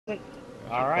Pleasant.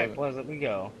 I All said right, Pleasant. Pleasant, we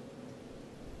go.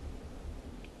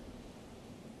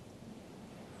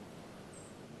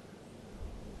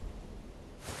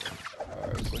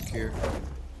 Alright, let's look here.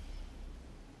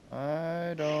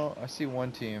 I see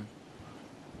one team.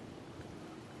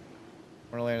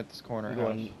 I'm gonna land at this corner I'm house.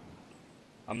 going.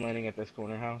 I'm landing at this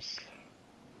corner house.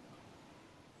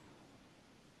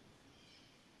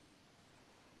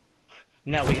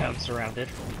 Now we have him surrounded.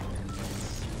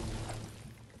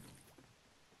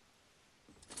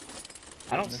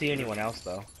 I don't Getting see this anyone else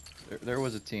though. there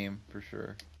was a team for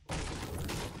sure.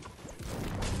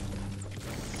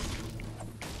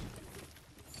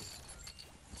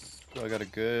 So I got a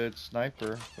good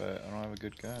sniper, but I don't have a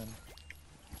good gun.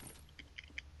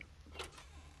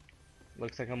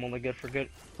 Looks like I'm only good for good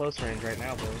close range right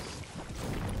now, boys.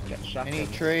 Got Any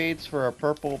shotguns. trades for a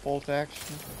purple bolt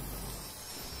action?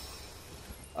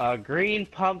 Green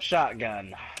pump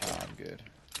shotgun. I'm good.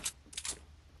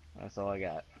 That's all I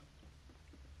got.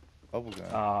 Bubble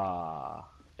gun.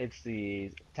 It's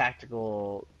the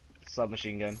tactical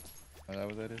submachine gun. Is that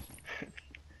what that is?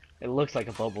 It looks like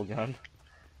a bubble gun.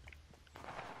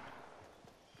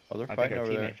 Oh, they're I think fighting our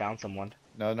over there. teammate found someone.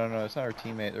 No, it's not our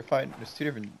teammate. They're fighting. There's two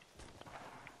different.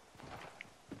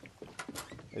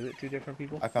 Is it two different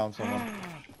people? I found someone.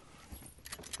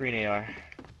 Green AR.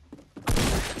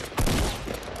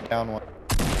 Down one.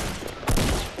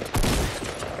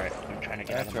 Alright, I'm trying to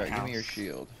get out That's of my right. house. Give me your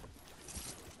shield.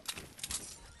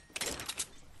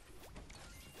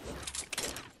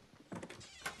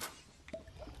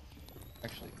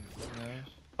 Actually,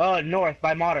 no. North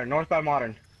by Modern. North by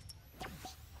Modern.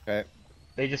 Okay.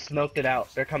 They just smoked it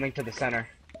out. They're coming to the center.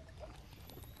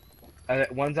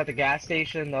 One's at the gas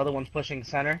station. The other one's pushing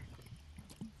center.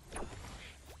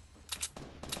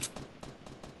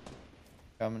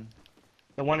 Coming.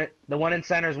 The one in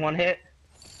center is one hit.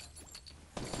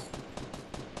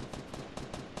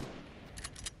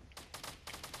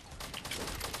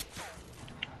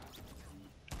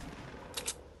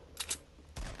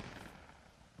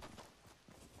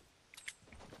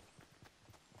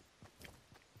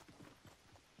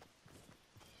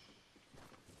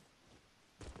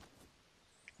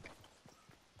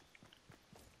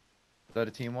 Is that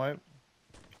a team wipe?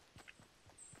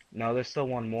 No, there's still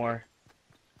one more.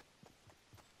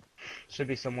 Should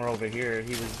be somewhere over here. He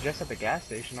was just at the gas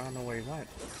station. I don't know where he went.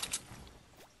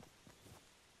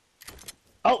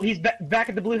 Oh, he's back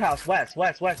at the blue house. West. Blue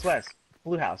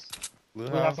house. Blue Blue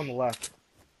house house? on the left.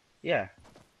 Yeah.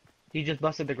 He just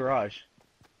busted the garage.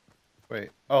 Wait.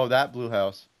 Oh, that blue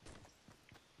house.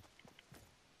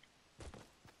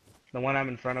 The one I'm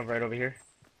in front of right over here.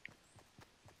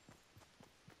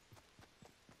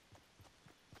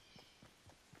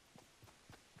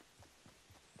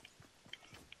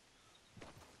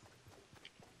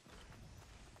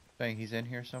 Dang, he's in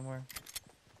here somewhere.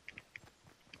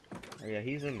 Oh, yeah,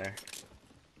 he's in there.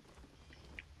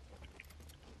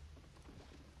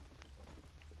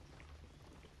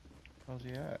 Where's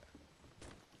he at?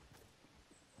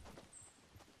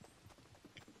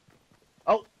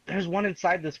 Oh, there's one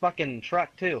inside this fucking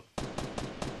truck too.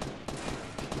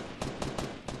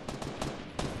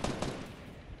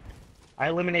 I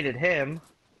eliminated him.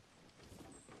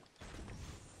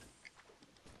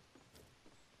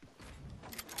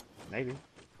 Maybe.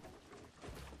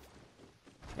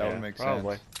 That Yeah, would make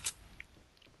probably. sense. Is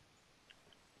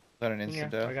that an Yeah,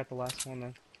 instant I death? got the last one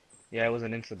then. Yeah, it was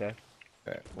an insta death.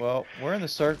 Okay. Well, we're in the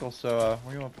circle, so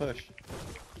where do you want to push?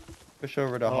 Push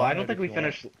over to Oh, I don't Haunted think if we you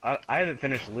want. finished. I haven't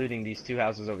finished looting these two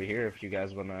houses over here. If you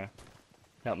guys wanna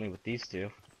help me with these two.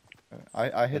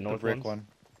 I hit the north brick ones? one.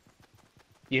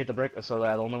 You hit the brick, so the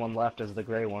only one left is the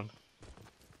gray one.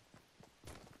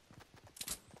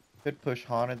 Could push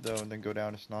Haunted though, and then go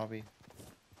down to Snobby.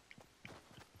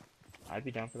 I'd be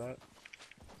down for that.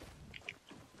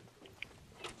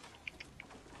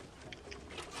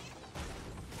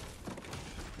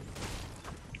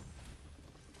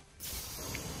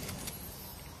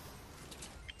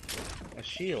 A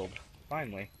shield,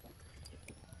 finally.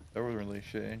 There was really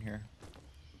shit in here.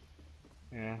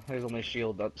 Yeah, there's only a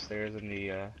shield upstairs in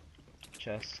the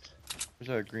chest. There's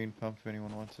a green pump if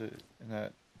anyone wants it in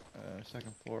that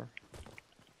second floor.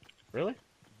 Really?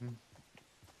 Mhm.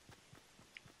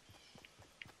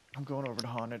 I'm going over to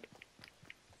Haunted.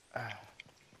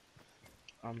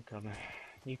 I'm coming.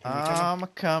 You coming? I'm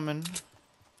coming.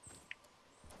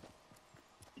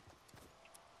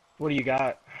 What do you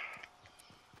got?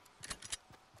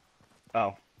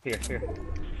 Oh, here.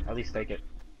 At least take it.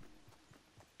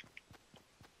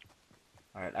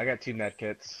 Alright, I got 2 med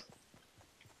kits.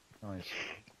 Nice.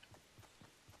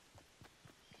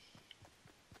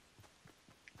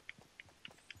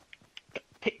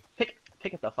 Hey,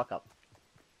 the fuck up.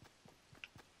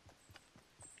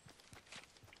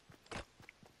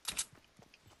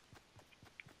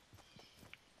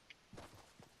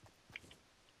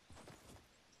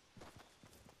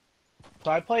 So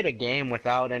I played a game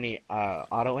without any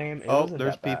auto aim. It Oh, wasn't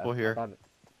there's that bad. people here.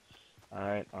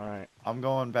 Alright, alright. I'm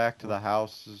going back to the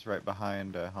houses right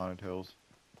behind Haunted Hills.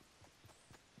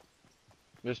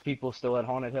 There's people still at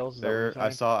Haunted Hills, is that what you're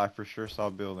There, saying? I for sure saw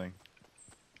a building.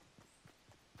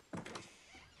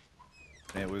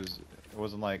 And it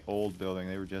wasn't like old building,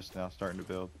 they were just now starting to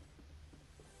build.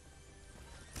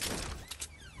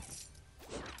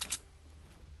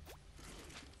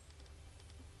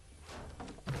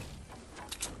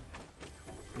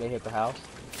 They hit the house?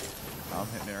 I'm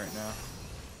hitting it right now.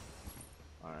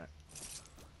 Alright.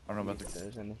 I don't know about If the...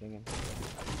 there's anything in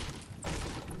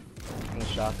the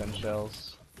shotgun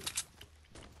shells.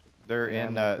 They're Yeah,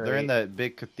 in I'm they're in great. that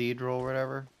big cathedral or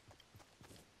whatever.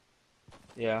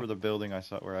 Yeah. Where the building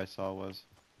where I saw was.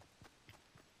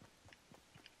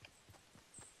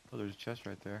 Oh, there's a chest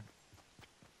right there.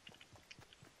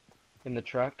 In the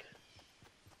truck.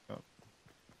 Oh.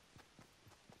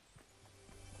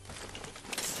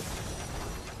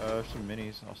 There's some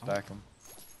minis. I'll stack them.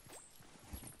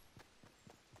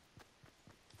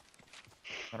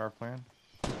 Is that our plan?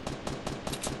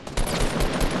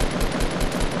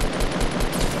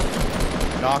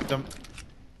 Knocked him.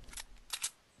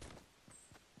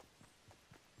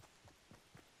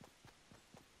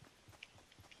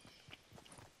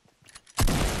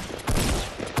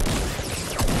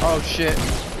 Oh shit.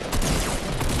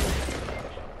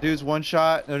 Dude's one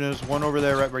shot, and there's one over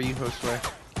there right where you host way.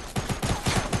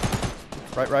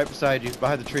 Right beside you,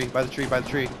 behind the tree, by the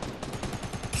tree.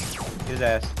 Get his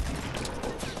ass.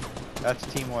 That's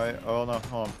team white. Oh no,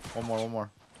 hold on. One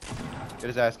more. Get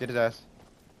his ass.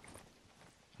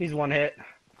 He's one hit.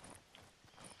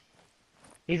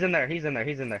 He's in there. Get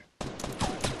his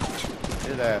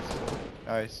ass.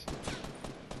 Nice.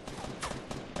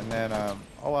 And then,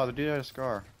 oh wow, the dude had a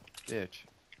scar. Bitch.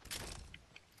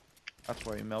 That's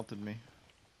why he melted me.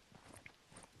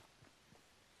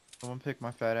 Someone pick my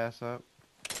fat ass up.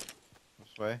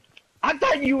 This way. I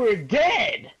thought you were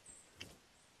dead!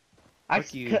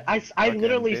 Fuck you, I fucking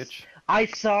literally, bitch. I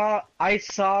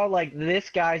saw like this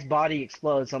guy's body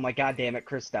explode, so I'm like, God damn it,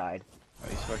 Chris died. Oh,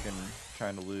 he's fucking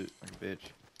trying to loot like a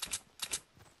bitch.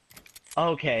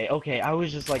 Okay, I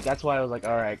was just like, that's why I was like,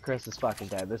 alright, Chris is fucking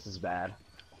dead, this is bad.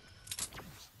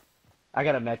 I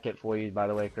got a medkit for you, by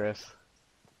the way, Chris.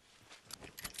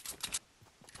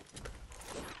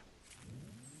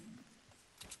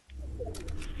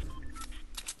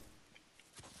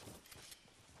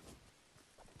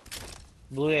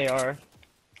 Blue AR.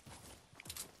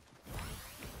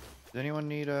 Does anyone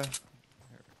need a...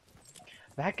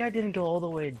 That guy didn't go all the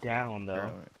way down, though.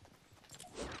 Here,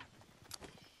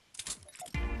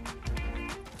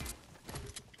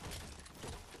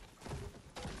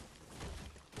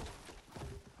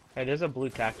 Hey, there's a blue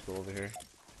tactical over here.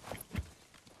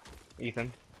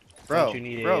 Ethan. bro, You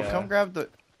need come grab the...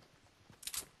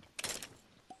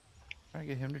 Trying to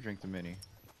get him to drink the mini.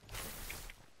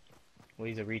 Well,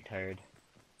 he's a retard.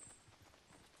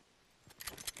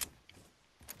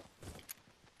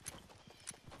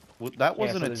 Well, that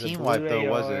wasn't so a there's team blue wipe though,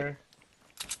 was AR.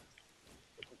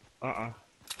 it?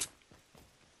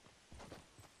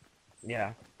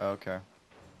 Yeah. Okay.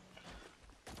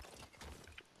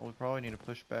 Well, we probably need to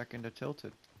push back into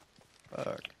Tilted.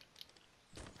 Fuck.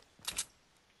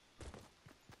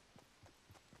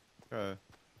 Okay.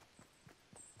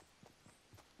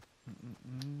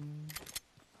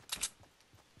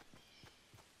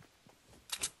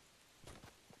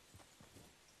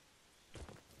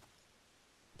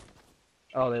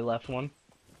 Oh, they left one.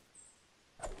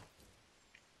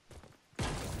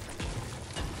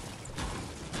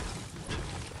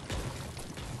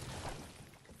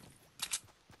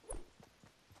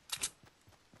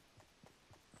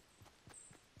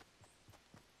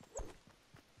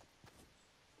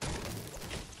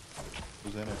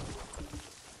 Who's in it?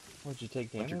 What'd you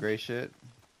take Bunch damage? of gray shit.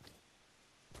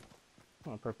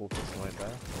 Oh, purple pistol like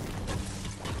that.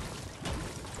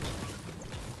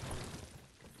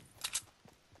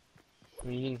 I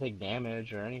mean, you didn't take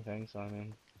damage or anything, so I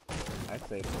mean, I'd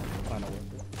say kind of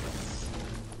worth it.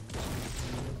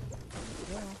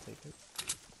 Yeah, I'll take it.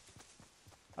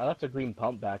 I left a green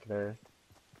pump back there.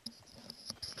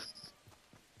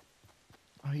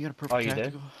 Oh, you got a purple Oh, you did?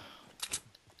 tactical?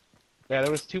 Yeah,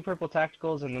 there was 2 purple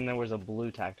tacticals and then there was a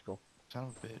blue tactical. Son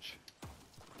of a bitch.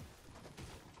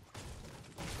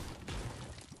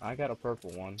 I got a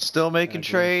purple one. Still making And a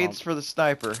green trades pump. for the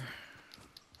sniper.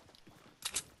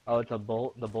 Oh, it's a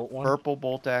bolt, the bolt one? Purple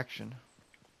bolt action.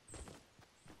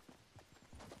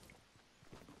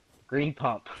 Green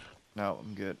pump. No,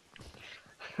 I'm good.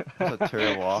 That's a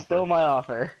terrible offer. Still my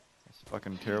offer. That's a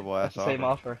fucking terrible That's ass the same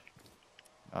offer. offer.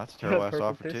 No, that's a terrible ass Purple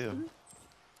offer too. pistol.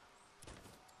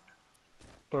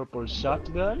 Purple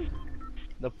shotgun.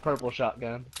 The purple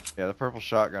shotgun. Yeah, the purple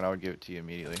shotgun, I would give it to you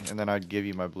immediately, and then I'd give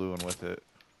you my blue one with it.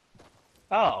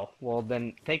 Oh, well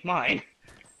then take mine.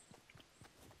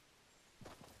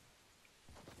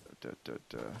 Da, da,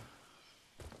 da.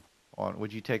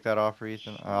 Would you take that offer,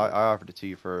 Ethan? I offered it to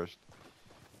you first.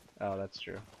 Oh, that's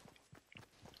true.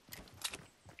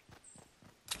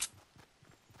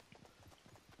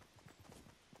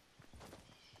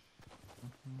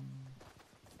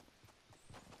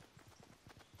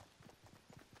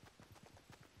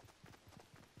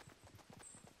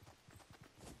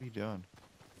 What are you doing?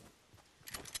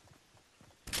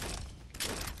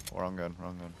 Oh, wrong gun,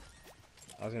 wrong gun.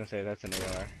 I was gonna say that's an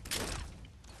AR.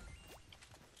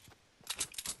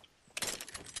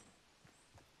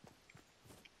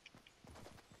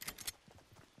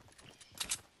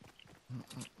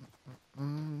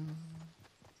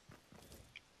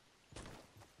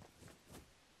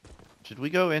 Should we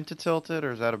go into Tilted,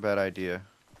 or is that a bad idea?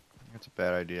 I think it's a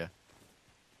bad idea.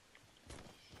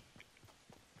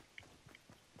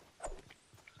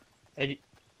 Hey,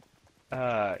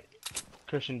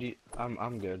 Christian,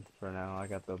 I'm good for now. I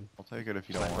got the I'll take it if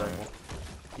you don't sniper want it. rifle.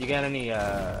 You got any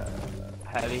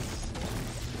heavy?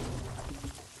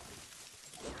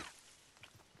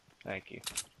 Thank you.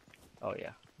 Oh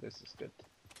yeah, this is good.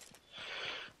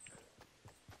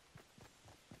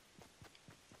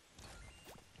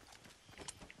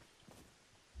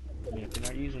 I mean, if you're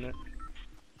not using it.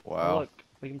 Oh Wow. look,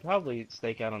 we can probably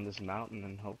stake out on this mountain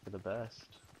and hope for the best.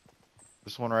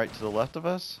 This one right to the left of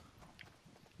us?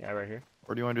 Yeah, right here.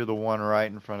 Or do you want to do the one right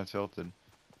in front of Tilted?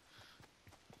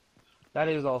 That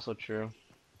is also true.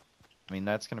 I mean,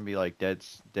 that's gonna be like dead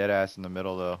ass in the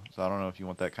middle though, so I don't know if you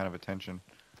want that kind of attention.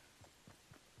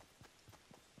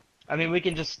 I mean, we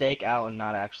can just stake out and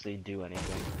not actually do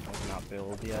anything. Like, not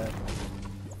build yet.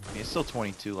 I mean, it's still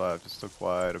 22 left. It's still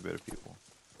quite a bit of people.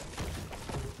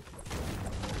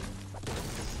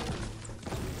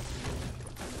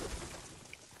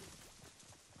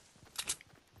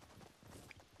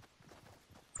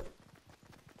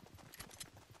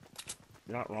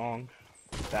 You're not wrong.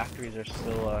 Factories are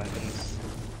still in this.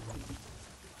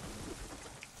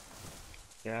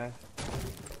 Yeah.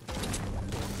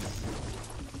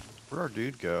 Where'd our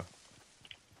dude go?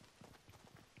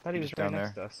 Thought he was Just right down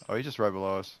next there. to us. Oh, he's just right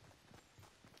below us.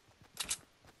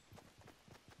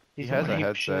 He He's has a running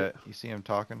headset. shit. You see him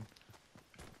talking?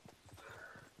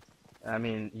 I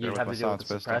mean, There you'd with have my to deal with the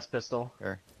silence suppressed pistol.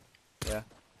 Here. Yeah.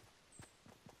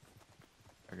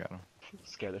 I got him.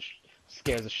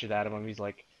 Scares the shit out of him. He's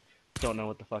like, don't know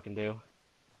what to fucking do.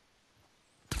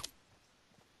 I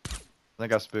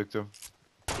think I spooked him.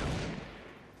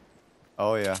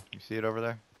 Oh yeah, you see it over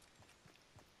there?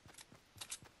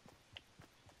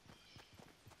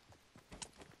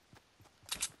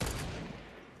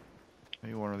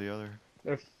 Maybe one or the other.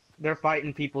 They're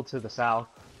fighting people to the south.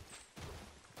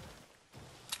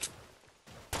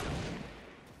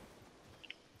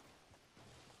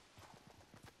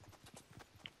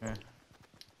 Eh.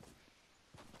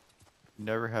 You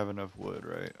never have enough wood,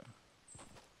 right?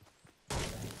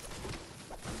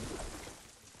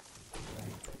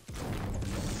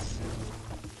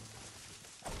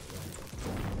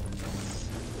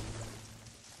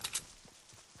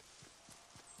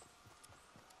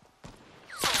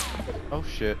 Oh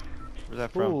shit. Where's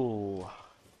that from? Ooh.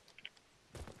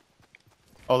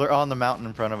 Oh, they're on the mountain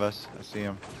in front of us. I see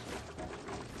them.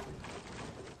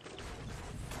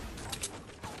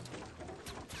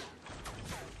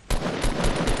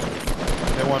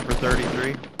 Hit one for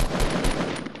 33.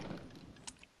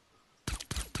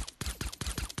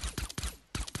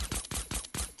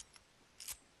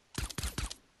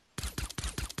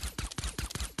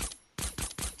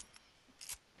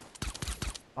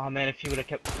 Oh man, if he would have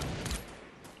kept.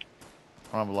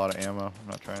 I don't have a lot of ammo. I'm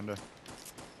not trying to. Does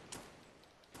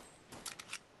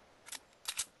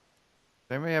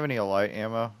anybody have any light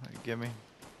ammo? Give me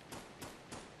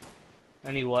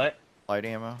Any what? light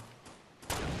ammo.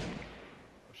 Oh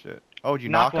shit. Oh, did you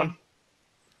Knock knock him?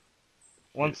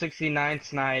 169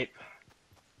 snipe.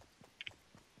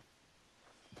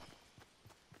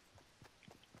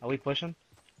 Are we pushing?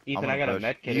 Ethan, I got a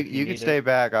med kit. You can need stay it.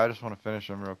 back. I just want to finish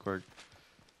him real quick.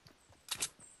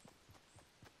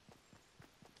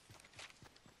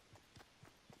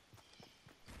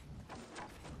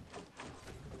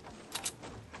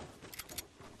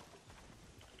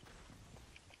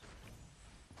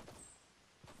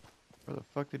 Where the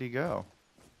fuck did he go?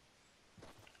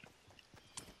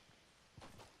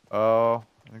 Oh,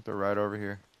 I think they're right over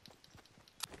here.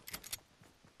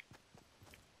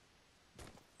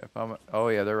 If I'm, oh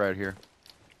yeah, they're right here.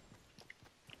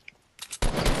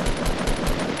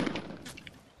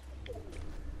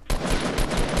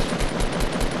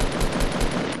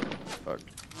 Fuck.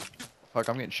 Fuck,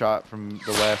 I'm getting shot from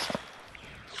the west.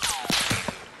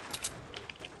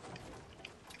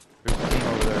 There's a team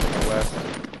over there to the west.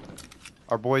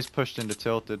 Our boys pushed into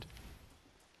Tilted.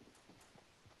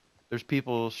 There's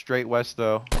people straight west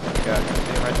though. Yeah, you see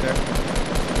him right there?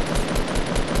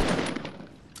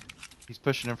 He's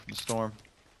pushing in from the storm.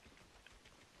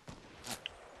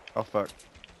 Oh fuck.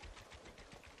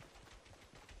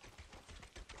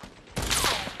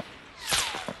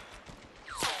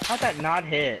 How'd that not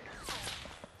hit?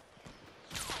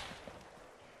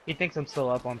 He thinks I'm still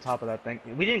up on top of that thing.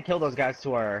 We didn't kill those guys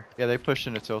to our... Yeah, they pushed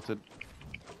into Tilted.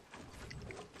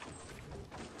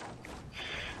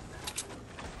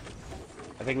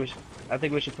 I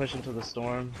think we should push into the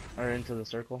storm or into the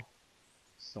circle.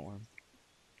 Storm.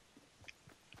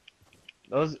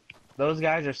 Those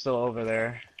guys are still over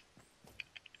there.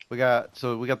 We got the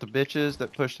bitches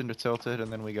that pushed into Tilted,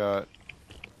 and then we got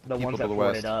The people ones to that the poured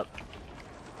west. it up.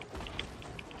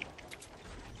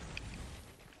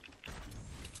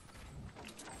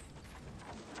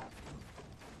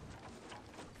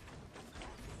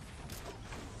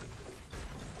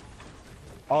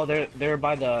 Oh, they're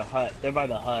by the hut. They're by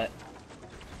the hut.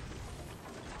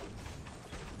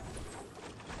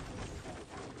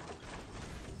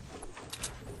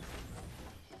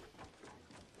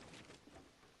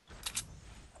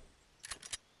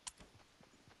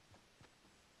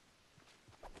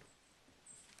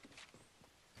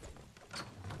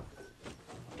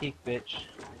 Peek, bitch.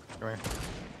 Come here.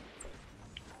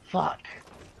 Fuck.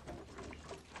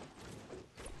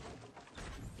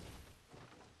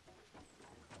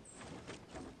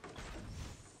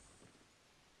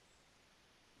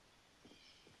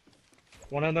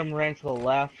 One of them ran to the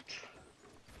left.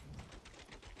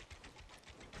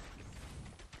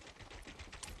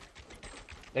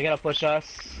 They gotta push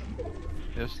us.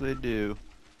 Yes, they do.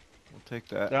 We'll take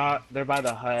that. They're by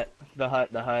the hut. The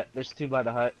hut. There's two by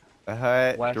the hut. A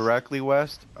hut West. directly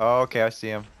west. Oh, okay, I see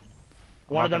him.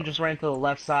 One of them just ran to the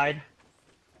left side.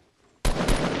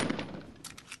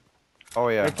 Oh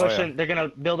yeah. They're pushing. Oh, yeah. They're gonna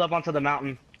build up onto the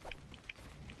mountain.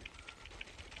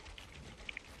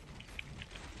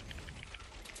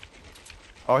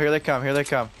 Oh, here they come. Here they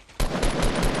come.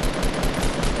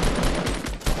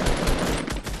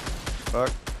 Fuck.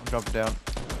 I'm jumping down.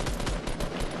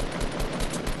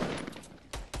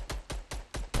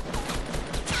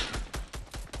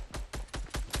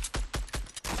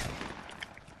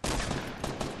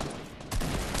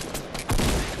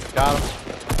 Got him.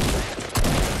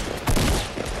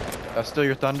 That's still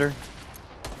your thunder?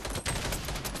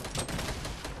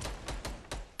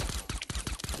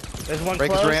 There's one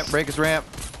Break close. his ramp. Break his ramp.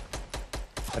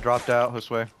 I dropped out this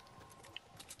way.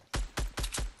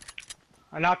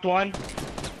 I knocked one.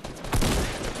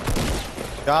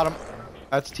 Got him.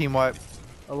 That's team wipe.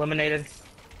 Eliminated.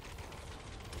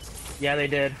 Yeah, they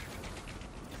did.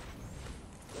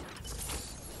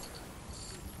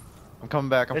 I'm coming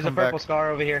back. I'm There's a coming purple back.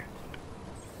 scar over here.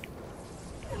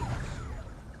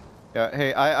 Yeah.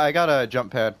 Hey, I got a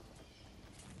jump pad.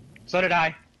 So did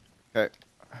I. Okay.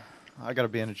 I got a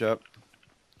bandage up.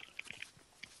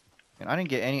 And I didn't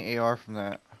get any AR from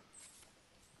that.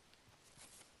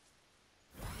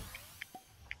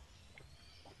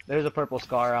 There's a purple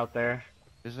scar out there.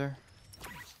 Is there?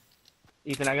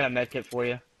 Ethan, I got a med kit for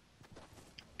you.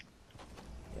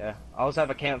 Yeah. I also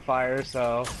have a campfire,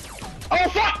 so... Oh,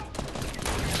 fuck!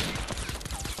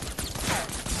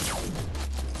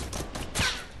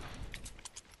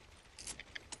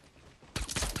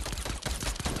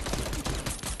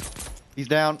 He's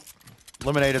down.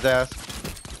 Eliminated his ass.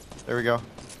 There we go.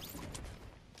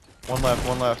 One left,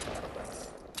 one left.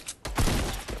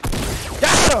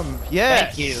 Got him!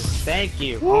 Yes! Thank you. Thank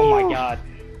you. Woo! Oh my god.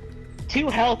 2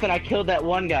 health and I killed that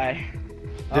one guy.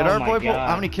 Did Oh our my boy, God.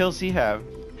 how many kills he have?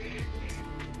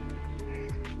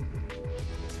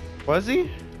 Was he?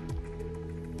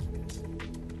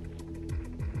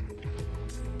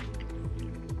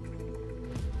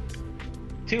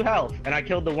 Two health and I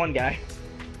killed the one guy.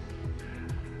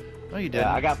 No, you didn't.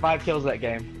 Yeah, I got 5 kills that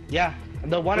game. Yeah.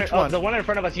 The one, Which one? the one in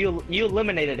front of us, you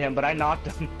eliminated him, but I knocked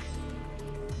him.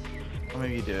 Or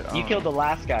maybe you did. I You don't killed know. the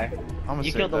last guy. I'm gonna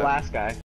You save killed the that. last guy.